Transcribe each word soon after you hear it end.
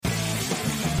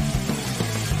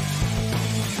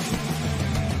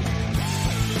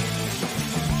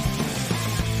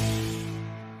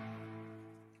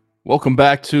Welcome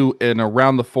back to an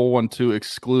Around the 412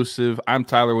 exclusive. I'm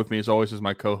Tyler. With me, as always, is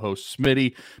my co-host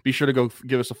Smitty. Be sure to go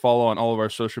give us a follow on all of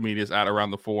our social medias at Around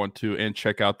the 412 and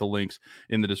check out the links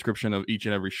in the description of each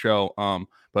and every show.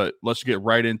 But let's get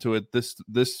right into it.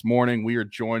 This morning, we are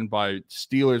joined by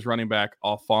Steelers running back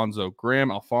Alfonzo Graham.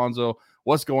 Alfonzo,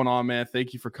 what's going on, man?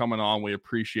 Thank you for coming on. We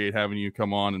appreciate having you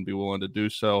come on and be willing to do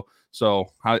so. So,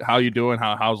 how you doing?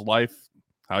 How's life?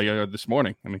 How you are this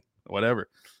morning? I mean, whatever.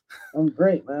 I'm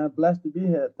great, man. Blessed to be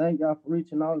here. Thank y'all for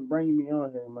reaching out and bringing me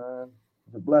on here, man.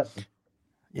 It's a blessing.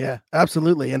 Yeah,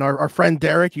 absolutely. And our friend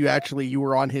Derek, you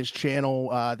were on his channel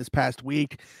this past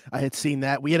week. I had seen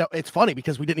that. It's funny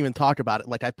because we didn't even talk about it.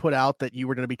 Like, I put out that you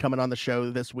were going to be coming on the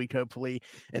show this week, hopefully.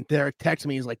 And Derek texted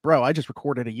me. He's like, "Bro, I just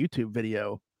recorded a YouTube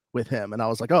video with him." And I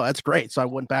was like, "Oh, that's great." So I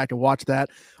went back and watched that.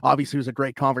 Obviously, it was a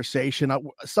great conversation.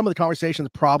 Some of the conversations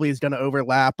probably is going to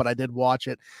overlap, but I did watch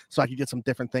it so I could get some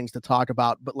different things to talk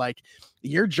about. But like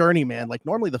your journey, man, like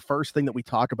normally the first thing that we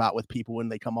talk about with people when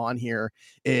they come on here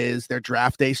is their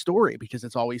draft day story, because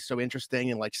it's always so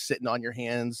interesting and like sitting on your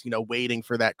hands, waiting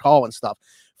for that call and stuff.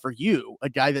 For you, a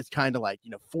guy that's kind of like,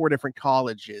 4 different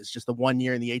colleges, just the 1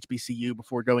 year in the HBCU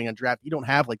before going on draft, you don't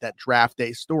have like that draft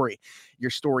day story. Your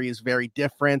story is very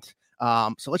different.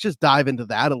 So let's just dive into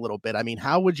that a little bit. I mean,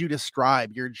 how would you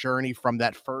describe your journey from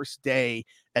that first day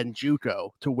at JUCO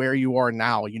to where you are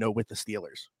now, with the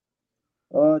Steelers?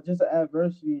 Just an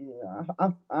adversity.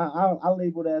 I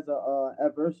label it as a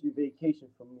adversity vacation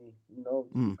for me.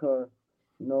 Because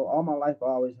all my life I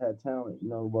always had talent.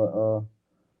 But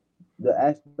the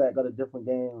aspect of the different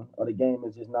game of the game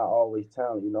is just not always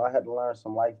talent. I had to learn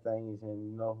some life things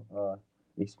and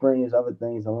experience other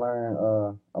things and learn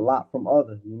a lot from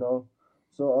others.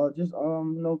 So just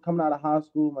coming out of high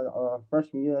school, my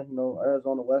freshman year,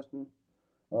 Arizona Western,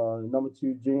 number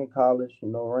 2 junior college,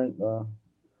 ranked.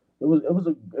 It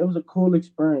was a cool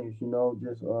experience,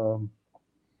 just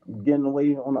getting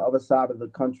away on the other side of the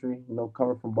country,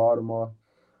 coming from Baltimore.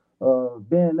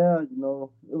 Being there,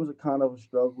 it was a kind of a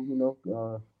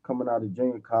struggle, coming out of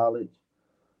junior college,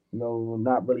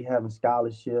 not really having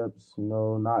scholarships,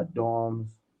 not dorms.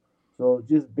 So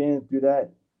just being through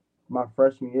that my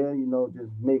freshman year,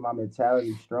 just made my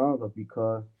mentality stronger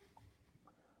because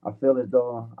I feel as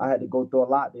though I had to go through a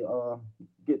lot to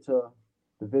get to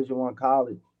Division 1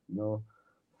 college. You know,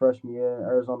 freshman year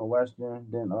Arizona Western,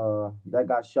 then that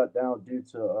got shut down due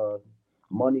to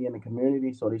money in the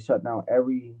community, so they shut down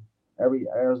every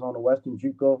Arizona Western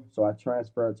JUCO. So I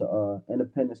transferred to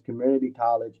Independence Community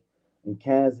College in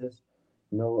Kansas.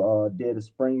 Did a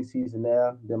spring season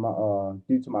there. Then my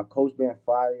due to my coach being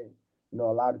fired, a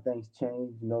lot of things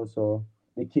changed. So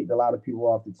they kicked a lot of people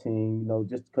off the team.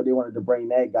 Just because they wanted to bring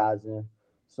that guys in.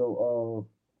 So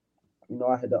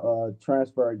I had to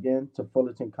transfer again to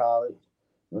Fullerton College.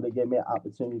 They gave me an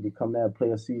opportunity to come there and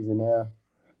play a season there,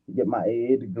 get my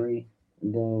AA degree,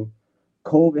 and then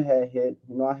COVID had hit.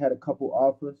 I had a couple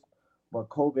offers, but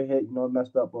COVID hit. It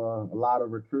messed up a lot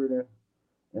of recruiting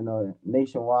and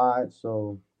nationwide.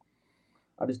 So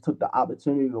I just took the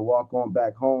opportunity to walk on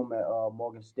back home at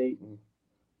Morgan State, and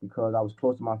because I was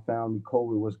close to my family,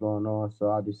 COVID was going on, so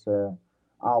I just said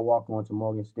I'll walk on to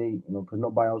Morgan State, because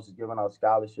nobody else is giving out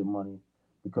scholarship money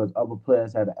because other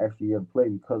players had an extra year to play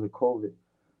because of COVID.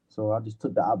 So I just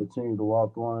took the opportunity to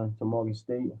walk on to Morgan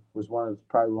State. It was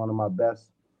probably one of my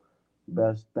best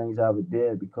things I ever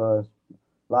did because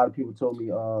a lot of people told me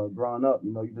growing up,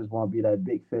 you just want to be that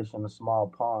big fish in a small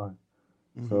pond.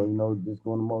 So Mm-hmm. just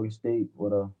going to Morgan State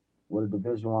with a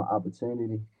Division 1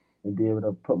 opportunity and be able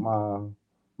to put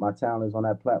my talents on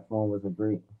that platform was a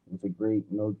great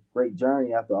great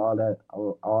journey after all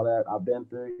that I've been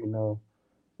through.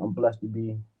 I'm blessed to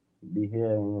be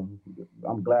here, and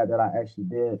I'm glad that I actually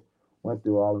did went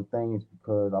through all the things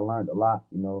because I learned a lot.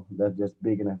 That's just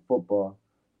bigger than football.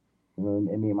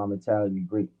 It made my mentality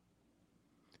great.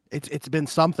 It's been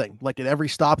something. Like at every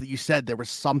stop that you said, there was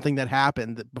something that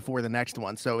happened before the next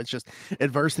one. So it's just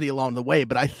adversity along the way.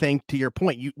 But I think to your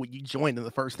point, when you joined, and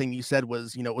the first thing you said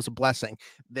was, it was a blessing.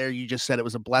 There, you just said it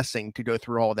was a blessing to go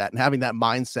through all of that and having that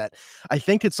mindset. I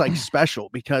think it's like special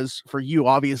because for you,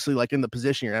 obviously, like in the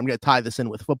position you're in, I'm going to tie this in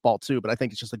with football too, but I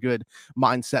think it's just a good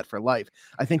mindset for life.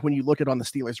 I think when you look at on the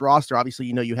Steelers roster, obviously,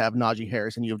 you have Najee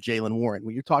Harris and you have Jalen Warren.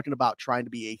 When you're talking about trying to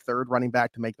be a third running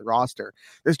back to make the roster,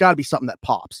 there's got to be something that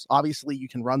pops. Obviously, you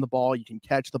can run the ball, you can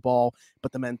catch the ball,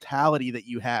 but the mentality that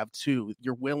you have too,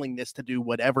 your willingness to do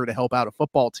whatever to help out a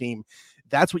football team,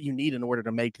 that's what you need in order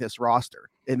to make this roster.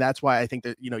 And that's why I think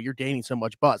that, you're gaining so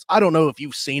much buzz. I don't know if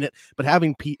you've seen it, but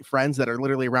having friends that are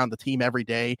literally around the team every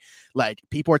day, like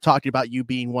people are talking about you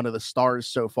being one of the stars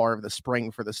so far of the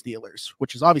spring for the Steelers,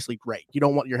 which is obviously great. You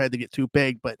don't want your head to get too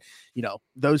big, but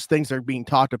those things are being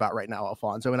talked about right now,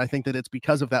 Alfonso. And I think that it's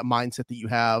because of that mindset that you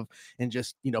have and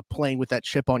just, playing with that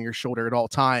chip on your shoulder at all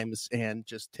times and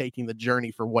just taking the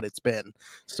journey for what it's been.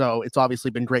 So it's obviously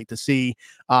been great to see.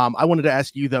 I wanted to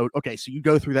ask you though, okay, so you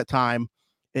go through that time,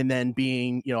 and then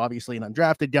being, obviously an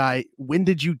undrafted guy, when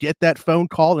did you get that phone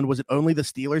call? And was it only the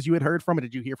Steelers you had heard from, or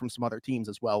did you hear from some other teams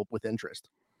as well with interest?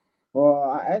 Well,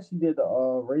 I actually did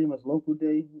the Ravens local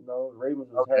day.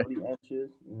 Ravens was Okay. heavily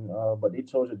anxious, but they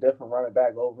chose a different running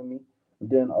back over me. And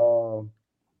then, the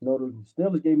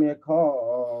Steelers gave me a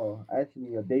call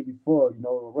actually a day before, a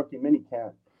rookie mini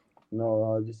camp.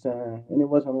 Just saying, and it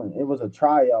was a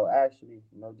tryout actually.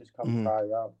 Just come Mhm.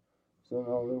 try out.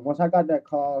 So once I got that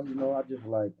call, I just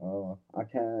like, I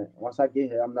can't. Once I get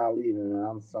here, I'm not leaving. And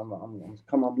I'm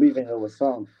leaving here with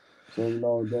some.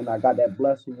 So then I got that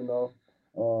blessing. Got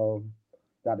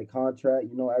the contract.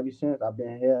 Ever since I've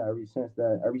been here, ever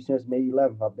since May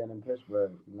 11th, I've been in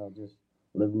Pittsburgh. Just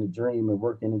living the dream and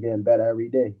working and getting better every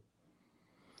day.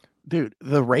 Dude,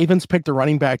 the Ravens picked a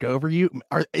running back over you.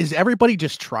 Is everybody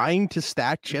just trying to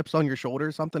stack chips on your shoulder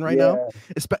or something right now?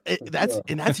 Yeah, That's sure.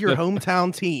 and that's your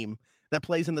hometown team that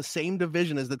plays in the same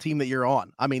division as the team that you're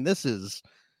on. I mean, this is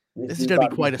This going to be about to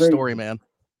be quite a story, crazy. man.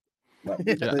 About to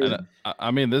be Yeah, crazy. and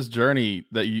I mean this journey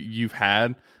that you've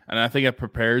had, and I think it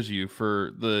prepares you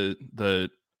for the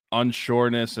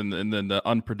unsureness and then the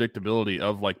unpredictability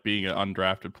of like being an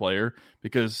undrafted player,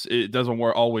 because it doesn't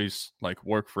always like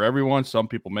work for everyone. Some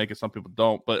people make it, some people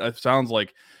don't. But it sounds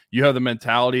like you have the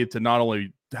mentality to not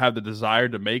only have the desire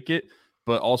to make it,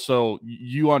 but also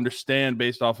you understand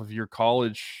based off of your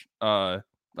college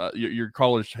your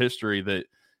college history that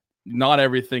not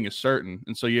everything is certain,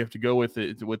 and so you have to go with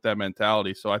it with that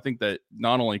mentality. So I think that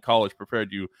not only college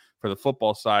prepared you for the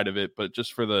football side of it, but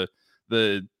just for the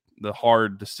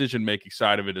hard decision making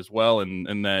side of it as well,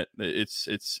 and that it's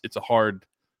a hard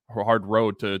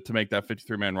road to make that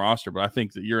 53-man roster. But I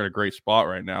think that you're in a great spot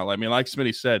right now. I mean, like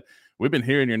Smitty said, we've been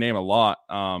hearing your name a lot,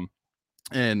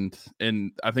 and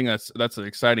I think that's an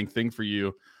exciting thing for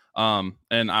you.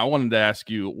 And I wanted to ask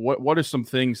you, what are some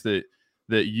things that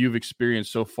you've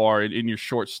experienced so far in your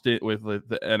short stint with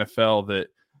the NFL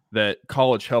that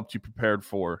college helped you prepared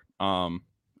for?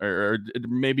 Or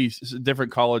maybe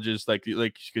different colleges, like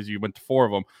because you went to 4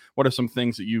 of them. What are some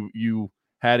things that you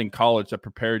had in college that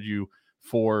prepared you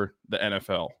for the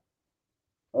NFL?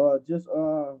 Just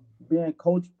being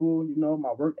coachable,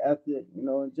 my work ethic,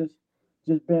 and just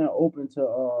being open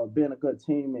to being a good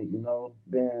teammate,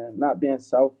 being not being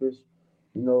selfish,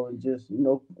 and just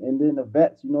and then the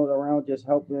vets, around just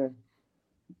helping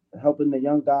the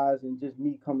young guys, and just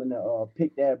me coming to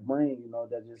pick that brain,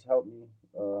 that just helped me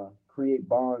create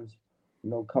bonds,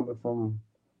 coming from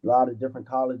a lot of different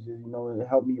colleges, it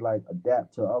helped me like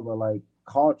adapt to other like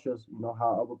cultures,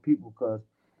 how other people, because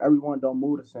everyone don't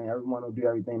move the same, everyone don't do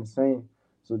everything the same.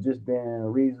 So just being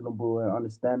reasonable and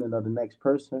understanding of the next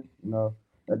person,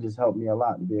 that just helped me a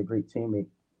lot to be a great teammate.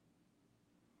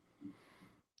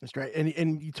 That's great.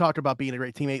 And you talked about being a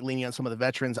great teammate, leaning on some of the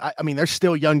veterans. I mean, they're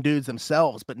still young dudes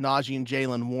themselves, but Najee and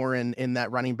Jalen Warren in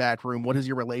that running back room, what has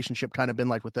your relationship kind of been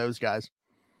like with those guys?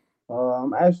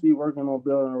 I'm actually working on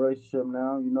building a relationship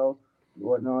now.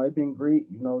 Well, no, it's been great.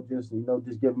 Just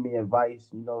giving me advice.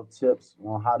 Tips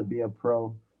on how to be a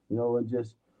pro. And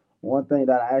just one thing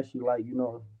that I actually like.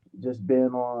 Just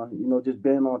being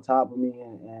on top of me,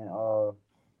 and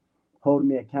holding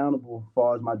me accountable as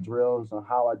far as my drills and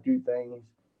how I do things.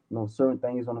 Certain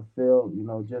things on the field.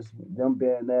 Just them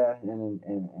being there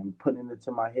and putting it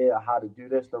to my head how to do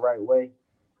this the right way.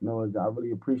 I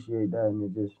really appreciate that,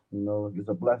 and it's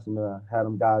a blessing to have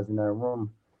them guys in that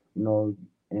room, and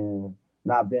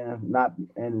not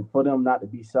and for them not to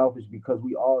be selfish, because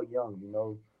we all young, they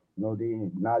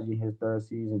Najee his third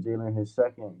season, Jalen his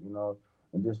second,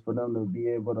 and just for them to be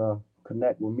able to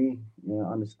connect with me,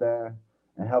 understand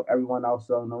and help everyone else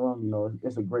in the room,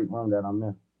 it's a great room that I'm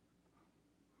in.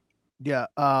 Yeah.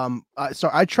 So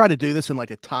I try to do this in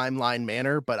like a timeline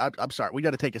manner, but I'm sorry, we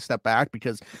got to take a step back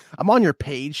because I'm on your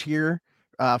page here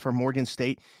for Morgan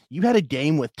State. You had a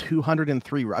game with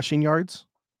 203 rushing yards.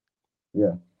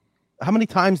 Yeah. How many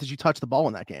times did you touch the ball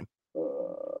in that game?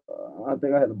 I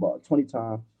think I had the ball 20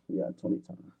 times. Yeah, 20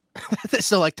 times.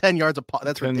 So like 10 yards a pop.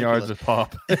 That's 10 ridiculous. yards a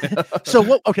pop. So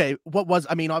what was,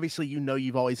 I mean, obviously,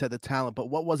 you've always had the talent, but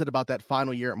what was it about that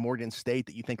final year at Morgan State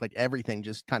that you think like everything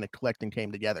just kind of clicked and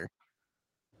came together?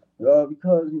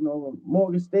 Because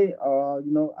Morgan State,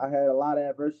 I had a lot of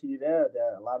adversity there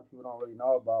that a lot of people don't really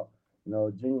know about.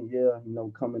 Junior year,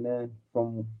 coming in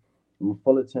from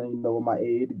Fullerton, with my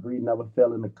AA degree, never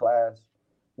fell in the class,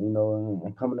 and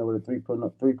coming in with a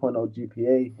 3.0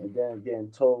 GPA, and then getting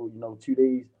told, 2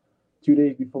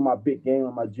 days before my big game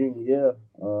of my junior year,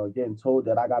 getting told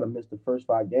that I got to miss the first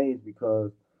 5 games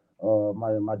because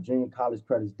my junior college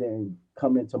credits didn't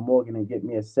come into Morgan and get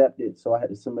me accepted, so I had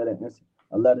to submit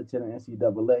a letter to the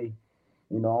NCAA.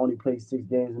 I only played 6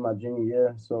 games in my junior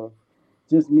year, so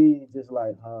just me, just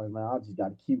like, man, I just got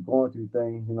to keep going through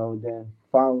things, and then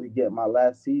finally get my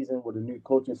last season with a new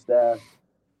coaching staff,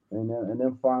 and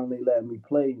then finally letting me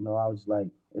play. I was like,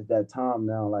 it's that time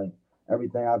now. Like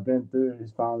everything I've been through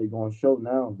is finally going to show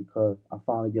now because I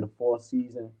finally get a full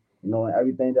season. And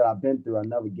everything that I've been through, I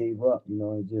never gave up.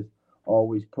 And just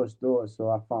always pushed through it. So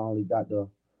I finally got to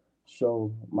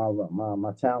show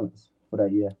my talents for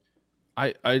that year.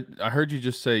 I heard you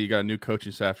just say you got a new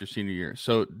coaching staff your senior year.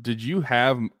 So did you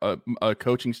have a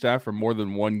coaching staff for more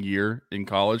than 1 year in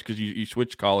college? Because you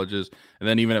switched colleges, and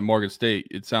then even at Morgan State,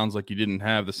 it sounds like you didn't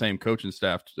have the same coaching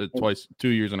staff twice, 2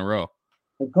 years in a row.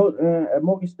 At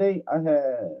Morgan State, I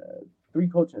had 3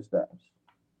 coaching staffs.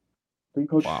 3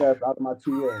 coaching staffs out of my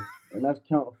 2 years, and that's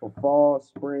counting for fall,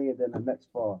 spring, and then the next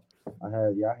fall. I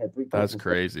had 3. That's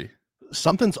crazy.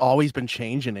 Something's always been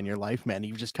changing in your life, man.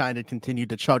 You've just kind of continued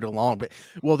to chug along. But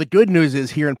the good news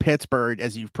is here in Pittsburgh,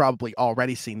 as you've probably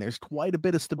already seen, there's quite a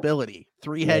bit of stability.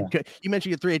 You mentioned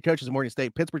you had 3 head coaches at Morgan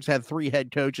State. Pittsburgh's had 3 head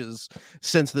coaches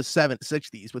since the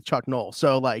 60s with Chuck Noll.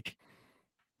 So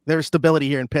there's stability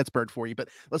here in Pittsburgh for you. But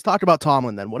let's talk about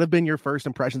Tomlin then. What have been your first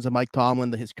impressions of Mike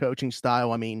Tomlin, his coaching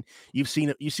style? I mean, you see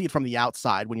it from the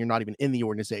outside when you're not even in the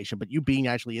organization, but you being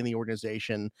actually in the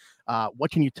organization, what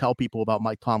can you tell people about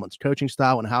Mike Tomlin's coaching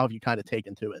style, and how have you kind of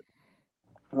taken to it?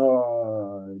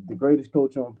 The greatest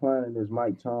coach on the planet is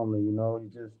Mike Tomlin.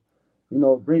 He's just,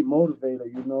 great motivator,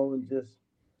 and just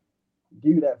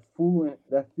give you that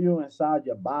feel inside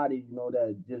your body,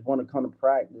 that just want to come to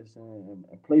practice and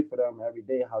play for them every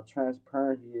day. How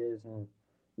transparent he is, and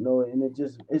and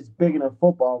it's bigger than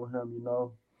football with him.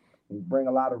 He bring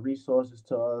a lot of resources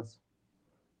to us.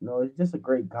 He's just a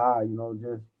great guy.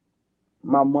 Just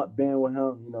my month being with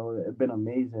him, it's been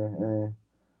amazing, and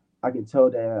I can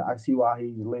tell that I see why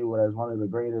he's labeled as one of the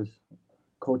greatest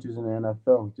coaches in the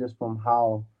NFL, just from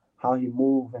how he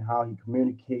moves and how he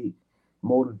communicates,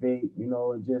 motivate,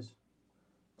 and just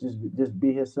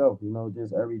be himself,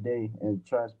 just every day and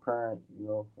transparent,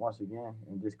 once again,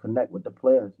 and just connect with the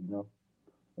players.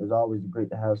 It's always great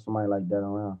to have somebody like that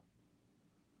around.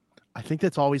 I think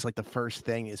that's always the first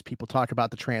thing is people talk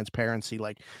about the transparency,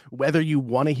 whether you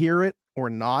want to hear it or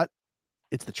not,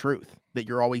 it's the truth that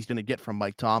you're always going to get from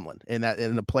Mike Tomlin, and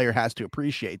the player has to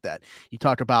appreciate that. You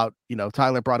talk about,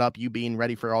 Tyler brought up you being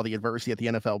ready for all the adversity that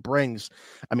the NFL brings.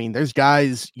 I mean, there's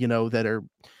guys, that are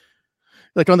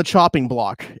on the chopping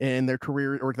block and their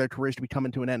careers to be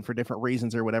coming to an end for different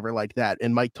reasons or whatever like that.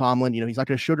 And Mike Tomlin, he's not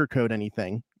going to sugarcoat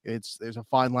anything. There's a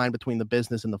fine line between the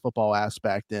business and the football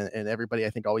aspect. And everybody, I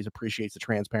think, always appreciates the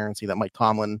transparency that Mike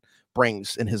Tomlin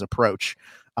brings in his approach.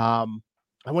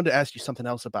 I wanted to ask you something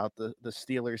else about the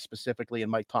Steelers specifically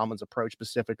and Mike Tomlin's approach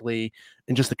specifically,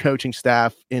 and just the coaching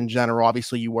staff in general.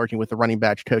 Obviously, you working with the running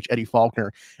backs coach, Eddie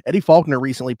Faulkner. Eddie Faulkner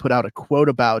recently put out a quote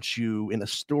about you in a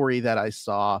story that I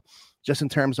saw, just in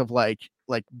terms of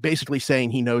basically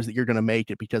saying he knows that you're going to make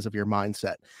it because of your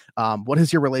mindset. What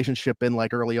has your relationship been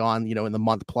like early on, in the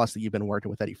month plus that you've been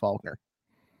working with Eddie Faulkner?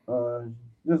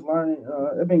 Just learning.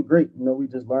 It's been great. We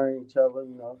just learning each other,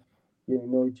 getting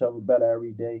to know each other better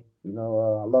every day. I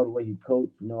love the way he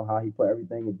coached, how he put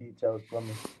everything in details for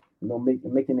me,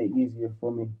 making it easier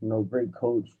for me, great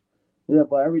coach. Yeah,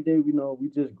 but every day, we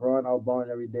just growing our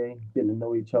bond every day, getting to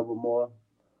know each other more.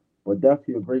 But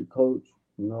definitely a great coach,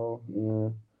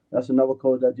 and that's another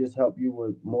coach that just help you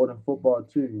with more than football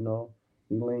too, You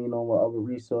lean on what other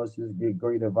resources, get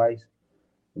great advice,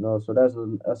 so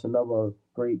that's another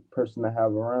great person to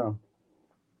have around.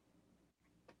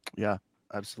 Yeah.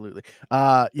 Absolutely.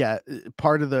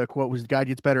 Part of the quote was the guy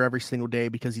gets better every single day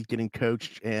because he's getting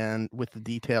coached and with the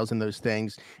details and those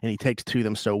things, and he takes to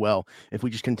them so well. If we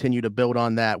just continue to build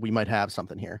on that, we might have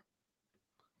something here.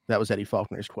 That was Eddie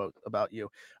Faulkner's quote about you.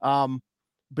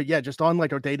 But yeah, just on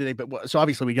our day-to-day, but so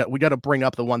obviously we got to bring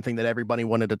up the one thing that everybody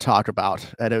wanted to talk about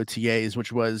at OTAs,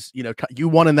 which was, you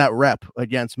won in that rep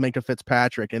against Minkah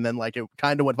Fitzpatrick. And then it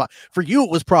kind of went for you. It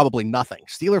was probably nothing.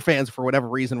 Steeler fans, for whatever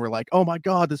reason, were like, oh my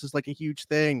God, this is a huge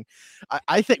thing.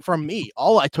 I think from me,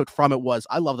 all I took from it was,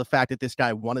 I love the fact that this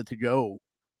guy wanted to go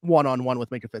one-on-one with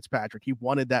Minkah Fitzpatrick. He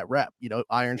wanted that rep,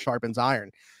 iron sharpens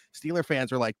iron. Steeler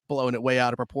fans are like blowing it way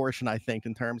out of proportion, I think,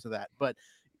 in terms of that. But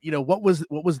what was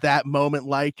that moment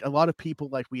like? A lot of people,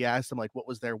 like, we asked them, like, what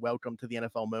was their welcome to the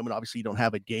NFL moment? Obviously, you don't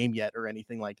have a game yet or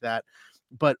anything like that.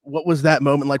 But what was that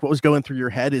moment like? What was going through your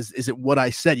head? Is it what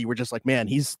I said? You were just like, man,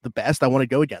 he's the best. I want to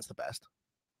go against the best.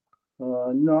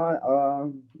 During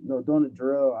the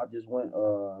drill, I just went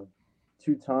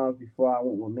 2 times before I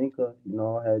went with Minka.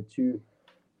 I had two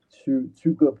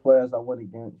good players I went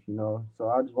against. So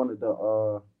I just wanted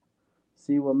to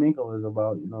see what Minka was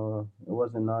about. It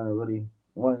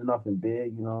wasn't nothing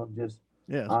big. Just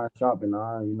Yeah. iron sharpen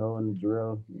iron. In the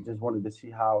drill. Just wanted to see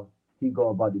how he go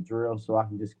about the drill, so I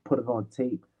can just put it on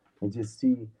tape and just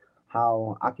see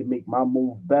how I can make my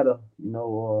move better.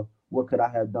 Or what could I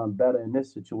have done better in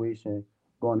this situation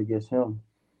going against him?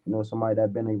 Somebody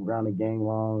that been around the game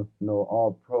long.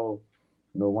 All pro.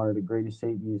 One of the greatest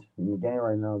safeties in the game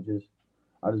right now.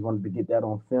 I just wanted to get that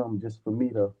on film just for me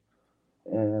to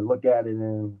and look at it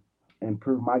and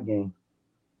improve my game.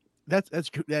 That's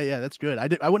good. Yeah, that's good.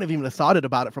 I wouldn't have even thought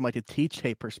about it from like a teach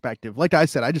tape perspective. Like I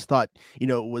said, I just thought, it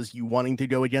was you wanting to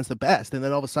go against the best. And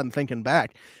then all of a sudden thinking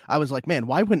back, I was like, man,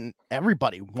 why wouldn't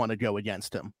everybody want to go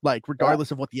against him? Like,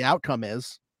 regardless of what the outcome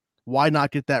is, why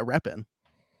not get that rep in?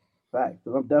 Fact.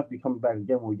 Because I'm definitely coming back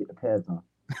again when we get the pads on.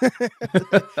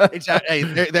 Exactly.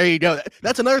 Hey, there you go.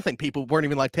 That's another thing people weren't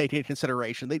even like taking into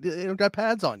consideration. They don't got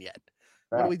pads on yet.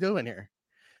 Fact. What are we doing here?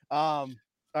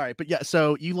 All right, but yeah,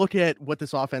 so you look at what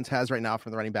this offense has right now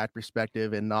from the running back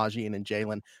perspective and Najee and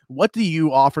Jalen. What do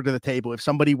you offer to the table if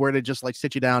somebody were to just like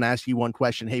sit you down, ask you one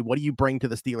question? Hey, what do you bring to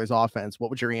the Steelers offense? What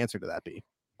would your answer to that be?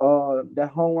 That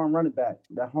home run running back.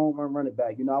 I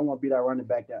want to be that running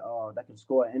back that can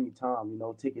score at any time.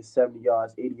 Take it 70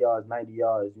 yards, 80 yards, 90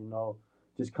 yards.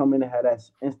 Just come in and have that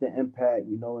instant impact.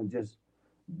 And just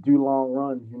do long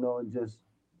runs. And just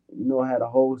had a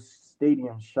whole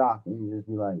stadium shocked and just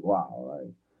be like, wow,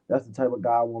 like. That's the type of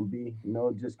guy I want to be,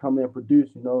 just come in and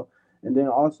produce, and then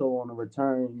also on the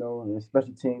return, and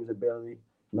special teams ability,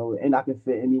 and I can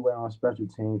fit anywhere on special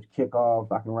teams,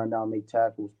 kickoff, I can run down, make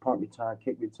tackles, punt return,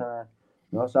 kick return,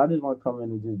 so I just want to come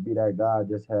in and just be that guy,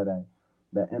 just have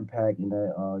that impact and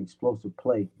that explosive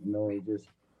play, and just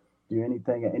do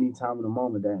anything at any time in the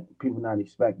moment that people not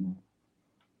expecting.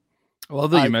 I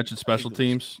love that you mentioned special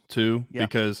teams too,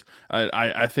 because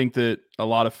I think that a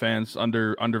lot of fans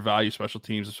undervalue special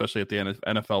teams, especially at the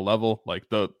NFL level. Like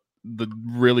the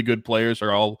really good players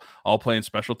are all playing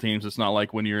special teams. It's not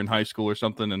like when you're in high school or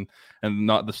something and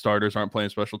not the starters aren't playing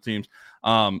special teams.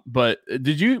 But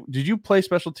did you play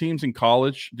special teams in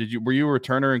college? Were you a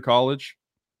returner in college?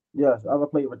 Yes, I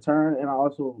played return, and I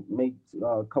also made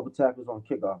a couple tackles on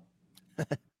kickoff.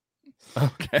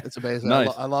 Okay, that's amazing. Nice.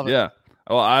 I love it. Yeah.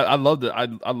 Well, I love that.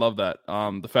 I love that.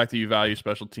 The fact that you value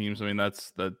special teams. I mean,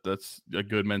 that's a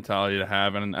good mentality to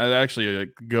have, and it actually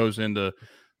goes into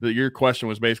your question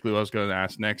was basically what I was going to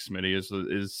ask next, Smitty. Is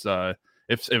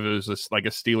if it was like a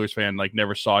Steelers fan, like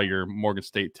never saw your Morgan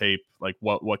State tape, like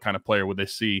what kind of player would they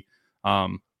see?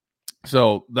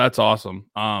 So that's awesome.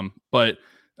 But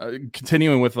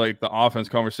continuing with like the offense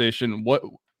conversation,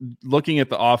 looking at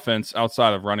the offense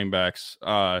outside of running backs,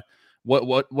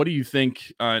 what do you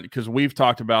think? Because we've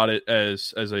talked about it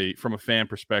as from a fan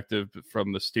perspective,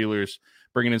 from the Steelers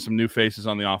bringing in some new faces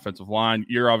on the offensive line.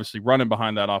 You're obviously running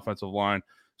behind that offensive line.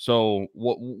 So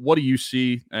what do you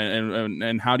see,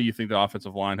 and how do you think the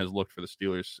offensive line has looked for the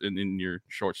Steelers in your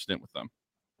short stint with them?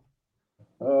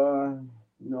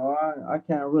 I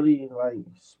can't really like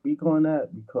speak on that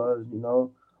because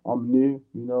I'm new,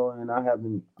 and I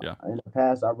haven't in the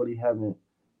past I really haven't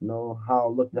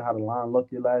how the line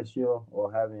looked last year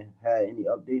or haven't had any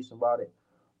updates about it.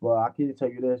 But I can tell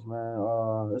you this,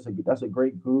 man, that's a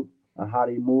great group and how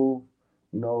they move.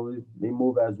 They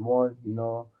move as one.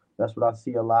 That's what I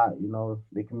see a lot.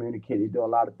 They communicate. They do a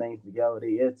lot of things together.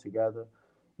 They eat together.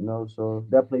 So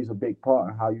that plays a big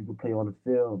part in how you can play on the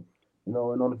field. And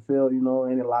on the field, ain't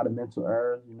a lot of mental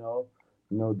errors.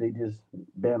 They just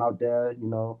been out there.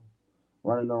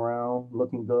 Running around,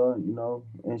 looking good.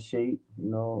 In shape. It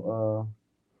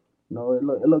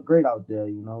looked great out there.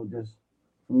 Just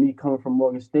for me coming from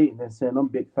Morgan State and then seeing them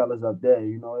big fellas up there.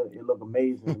 It looked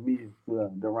amazing to me to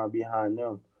run behind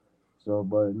them. So,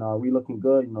 but no, we looking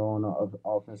good, on the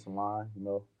offensive line.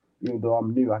 Even though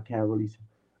I'm new, I can't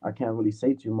really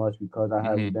say too much because I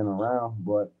haven't been around.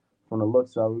 But from the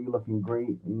looks of it, we looking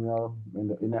great,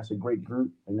 and that's a great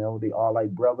group. And they all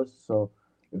like brothers. So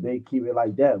if they keep it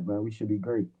like that, man, we should be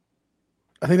great.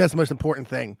 I think that's the most important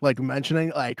thing. Like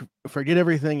mentioning, like forget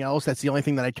everything else. That's the only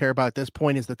thing that I care about at this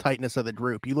point is the tightness of the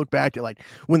group. You look back at like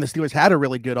when the Steelers had a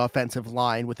really good offensive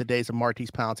line with the days of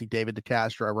Martise Pouncey, David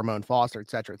DeCastro, Ramon Foster,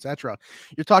 et cetera, et cetera.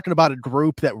 You're talking about a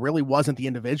group that really wasn't the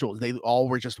individuals. They all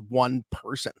were just one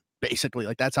person, basically.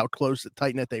 Like that's how close and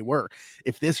tight knit they were.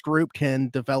 If this group can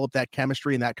develop that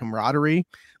chemistry and that camaraderie,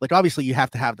 like obviously you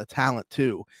have to have the talent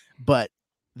too, but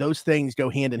those things go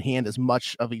hand in hand as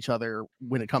much of each other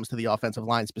when it comes to the offensive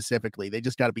line specifically. They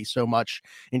just got to be so much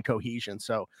in cohesion.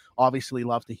 So obviously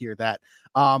love to hear that.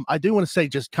 I do want to say,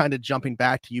 just kind of jumping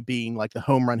back to you being like the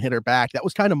home run hitter back, that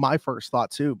was kind of my first thought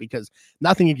too, because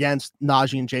nothing against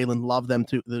Najee and Jalen, love them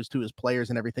too, those two as players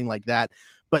and everything like that.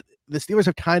 But the Steelers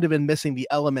have kind of been missing the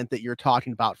element that you're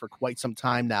talking about for quite some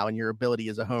time now, and your ability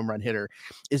as a home run hitter.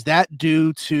 Is that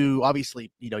due to, obviously,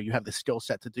 you know, you have the skill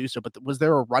set to do so, but was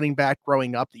there a running back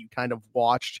growing up that you kind of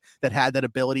watched that had that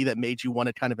ability that made you want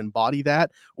to kind of embody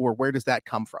that, or where does that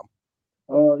come from?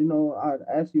 I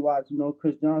actually watch,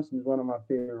 Chris Johnson is one of my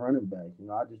favorite running backs. I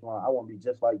want to be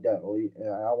just like that.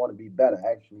 I want to be better,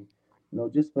 actually.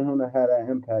 Just for him to have that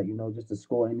impact, just to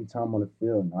score anytime on the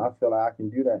field. I feel like I can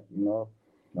do that.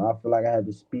 I feel like I have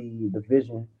the speed, the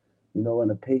vision, and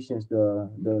the patience to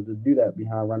do that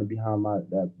running behind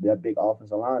that big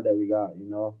offensive line that we got.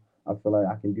 I feel like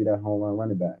I can do that home run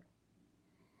running back.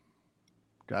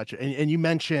 Gotcha. And you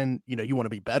mentioned, you want to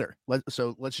be better.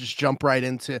 So let's just jump right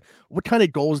into what kind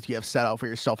of goals do you have set out for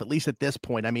yourself, at least at this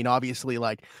point? I mean, obviously,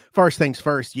 like first things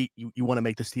first, you want to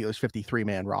make the Steelers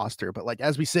 53-man roster. But like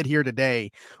as we sit here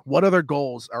today, what other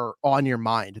goals are on your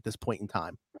mind at this point in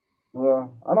time?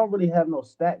 Well, I don't really have no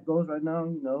stat goals right now,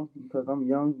 because I'm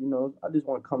young, I just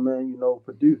want to come in,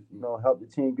 produce, help the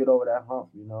team get over that hump,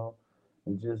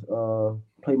 and just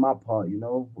play my part,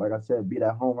 Like I said, be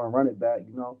that home run running back,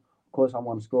 Of course, I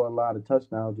want to score a lot of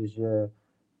touchdowns this year,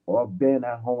 or being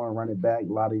that home run running back,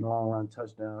 a lot of long run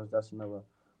touchdowns. That's another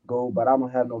goal, but I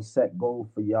don't have no set goal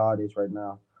for yardage right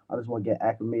now. I just want to get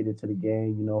acclimated to the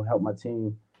game, help my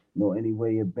team, any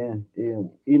way it been,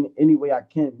 in any way I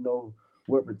can,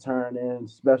 with returning,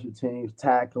 special teams,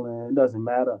 tackling. It doesn't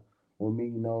matter with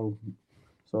me,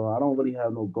 So I don't really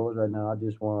have no goals right now. I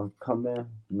just want to come in,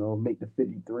 make the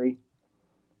 53,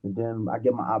 and then I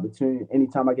get my opportunity.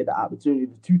 Anytime I get the opportunity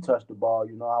to touch the ball,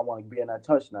 I want to be in that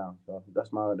touchdown. So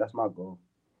that's my goal.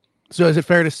 So is it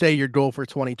fair to say your goal for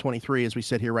 2023, as we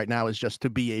sit here right now, is just to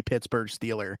be a Pittsburgh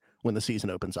Steeler when the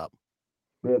season opens up?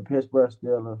 Be a Pittsburgh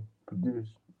Steeler, produce,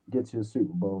 get to the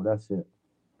Super Bowl. That's it.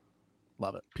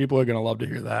 Love it. People are going to love to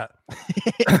hear that.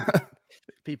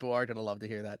 People are going to love to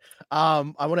hear that.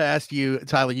 I want to ask you,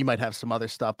 Tyler, you might have some other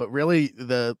stuff, but really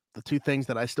the two things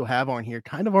that I still have on here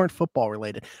kind of aren't football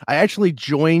related. I actually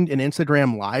joined an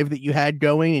Instagram live that you had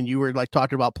going, and you were like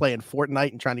talking about playing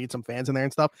Fortnite and trying to get some fans in there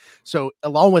and stuff. So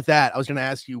along with that, I was going to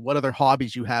ask you what other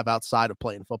hobbies you have outside of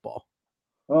playing football.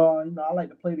 I like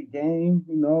to play the game,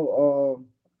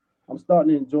 I'm starting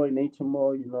to enjoy nature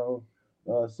more,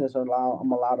 since I'm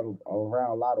around a lot of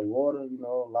water,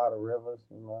 a lot of rivers,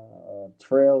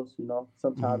 trails,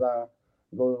 Sometimes I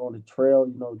go on the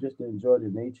trail, just to enjoy the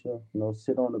nature,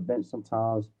 sit on the bench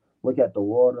sometimes, look at the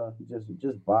water,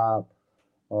 just vibe.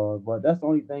 But that's the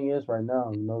only thing is right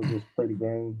now, just play the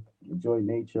game, enjoy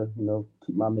nature,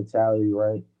 keep my mentality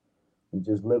right, and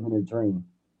just living the dream.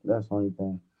 That's the only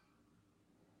thing.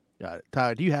 Got it.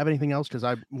 Tyler, do you have anything else? Because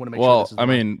I want to make sure. Well, I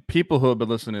mean, people who have been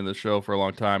listening to the show for a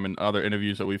long time and other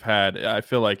interviews that we've had, I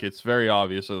feel like it's very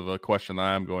obvious of a question that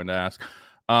I'm going to ask.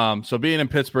 So being in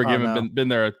Pittsburgh, you haven't been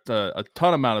there a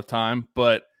ton amount of time,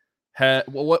 but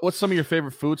what's some of your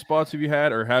favorite food spots have you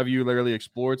had, or have you literally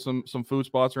explored some food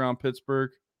spots around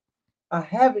Pittsburgh? I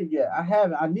haven't yet.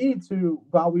 I need to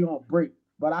while we on break.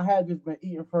 But I have just been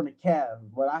eating from the cabs.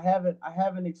 But I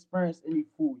haven't experienced any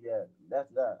food yet. That's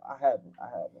that. I haven't.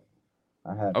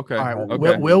 Okay. All right.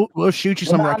 Okay. We'll shoot you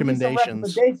some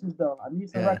recommendations. I need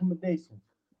some recommendations.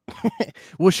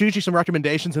 We'll shoot you some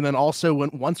recommendations, and then also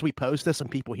once we post this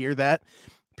and people hear that,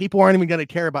 people aren't even going to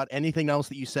care about anything else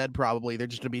that you said. Probably they're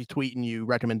just going to be tweeting you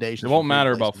recommendations. It won't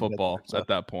matter about football at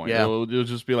that point. Yeah, it'll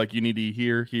just be like you need to eat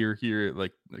here,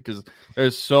 like because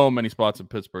there's so many spots in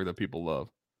Pittsburgh that people love.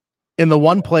 In the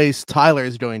one place Tyler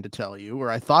is going to tell you,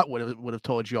 or I thought would have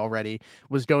told you already,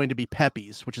 was going to be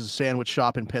Pepe's, which is a sandwich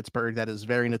shop in Pittsburgh that is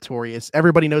very notorious.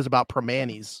 Everybody knows about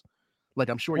Permanis. Like,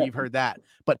 I'm sure you've heard that.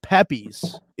 But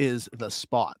Pepe's is the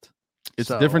spot. It's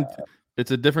different.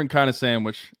 It's a different kind of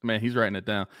sandwich. Man, he's writing it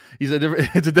down.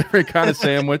 It's a different kind of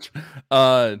sandwich.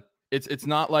 It's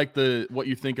not like what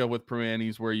you think of with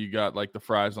Permanis where you got like the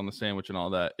fries on the sandwich and all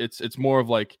that. It's more of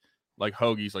like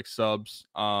hoagies, like subs.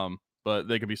 But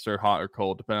they can be served hot or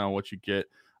cold depending on what you get.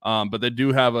 But they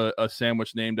do have a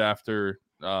sandwich named after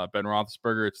Ben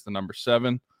Roethlisberger. It's the number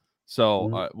 7.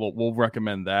 So we'll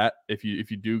recommend that if you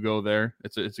do go there.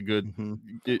 It's a good.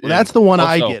 Well, that's the one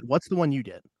I get. What's the one you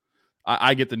get?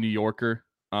 I get the New Yorker.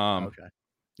 Okay.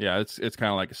 Yeah, it's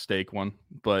kind of like a steak one,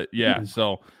 but yeah.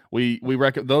 So we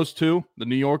recommend those two, the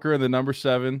New Yorker and the number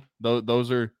 7.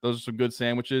 Those are some good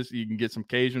sandwiches. You can get some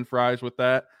Cajun fries with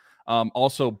that.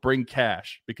 Also bring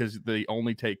cash because they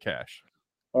only take cash.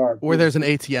 Or there's an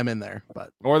ATM in there,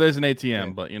 but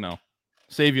but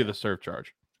save you the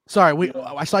surcharge. Sorry,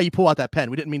 I saw you pull out that pen.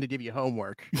 We didn't mean to give you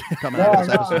homework coming out of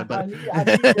this episode, but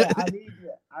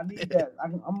I need that.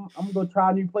 I'm gonna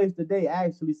try a new place today,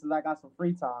 actually, since I got some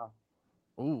free time.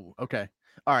 Ooh, okay.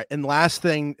 All right. And last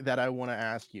thing that I want to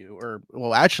ask you,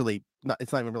 actually,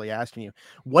 it's not even really asking you.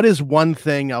 What is one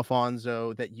thing,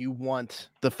 Alfonzo, that you want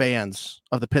the fans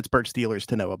of the Pittsburgh Steelers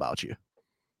to know about you?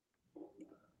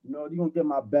 You're gonna get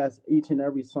my best each and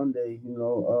every Sunday. I'm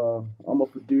gonna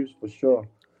produce for sure.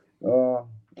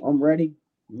 I'm ready.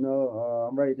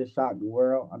 I'm ready to shock the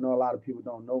world. I know a lot of people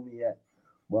don't know me yet.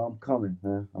 Well, I'm coming,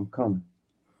 man. I'm coming.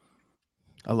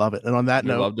 I love it. And on that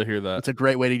note, love to hear that. It's a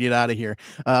great way to get out of here.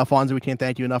 Alfonzo, we can't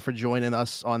thank you enough for joining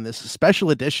us on this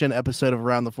special edition episode of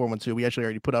Around the 412. We actually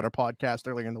already put out our podcast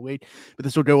earlier in the week, but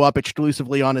this will go up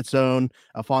exclusively on its own.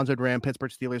 Alfonzo Graham, Pittsburgh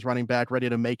Steelers running back, ready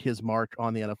to make his mark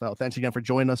on the NFL. Thanks again for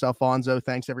joining us, Alfonzo.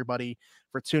 Thanks, everybody,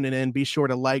 for tuning in. Be sure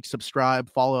to like, subscribe,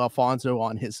 follow Alfonzo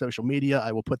on his social media.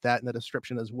 I will put that in the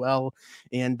description as well.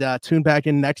 And tune back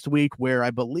in next week, where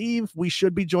I believe we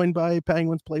should be joined by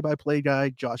Penguins play-by-play guy,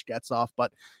 Josh Getzoff,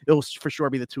 but it'll for sure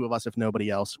be the two of us, if nobody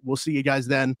else. We'll see you guys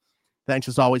then. Thanks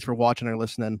as always for watching or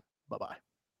listening. Bye-bye.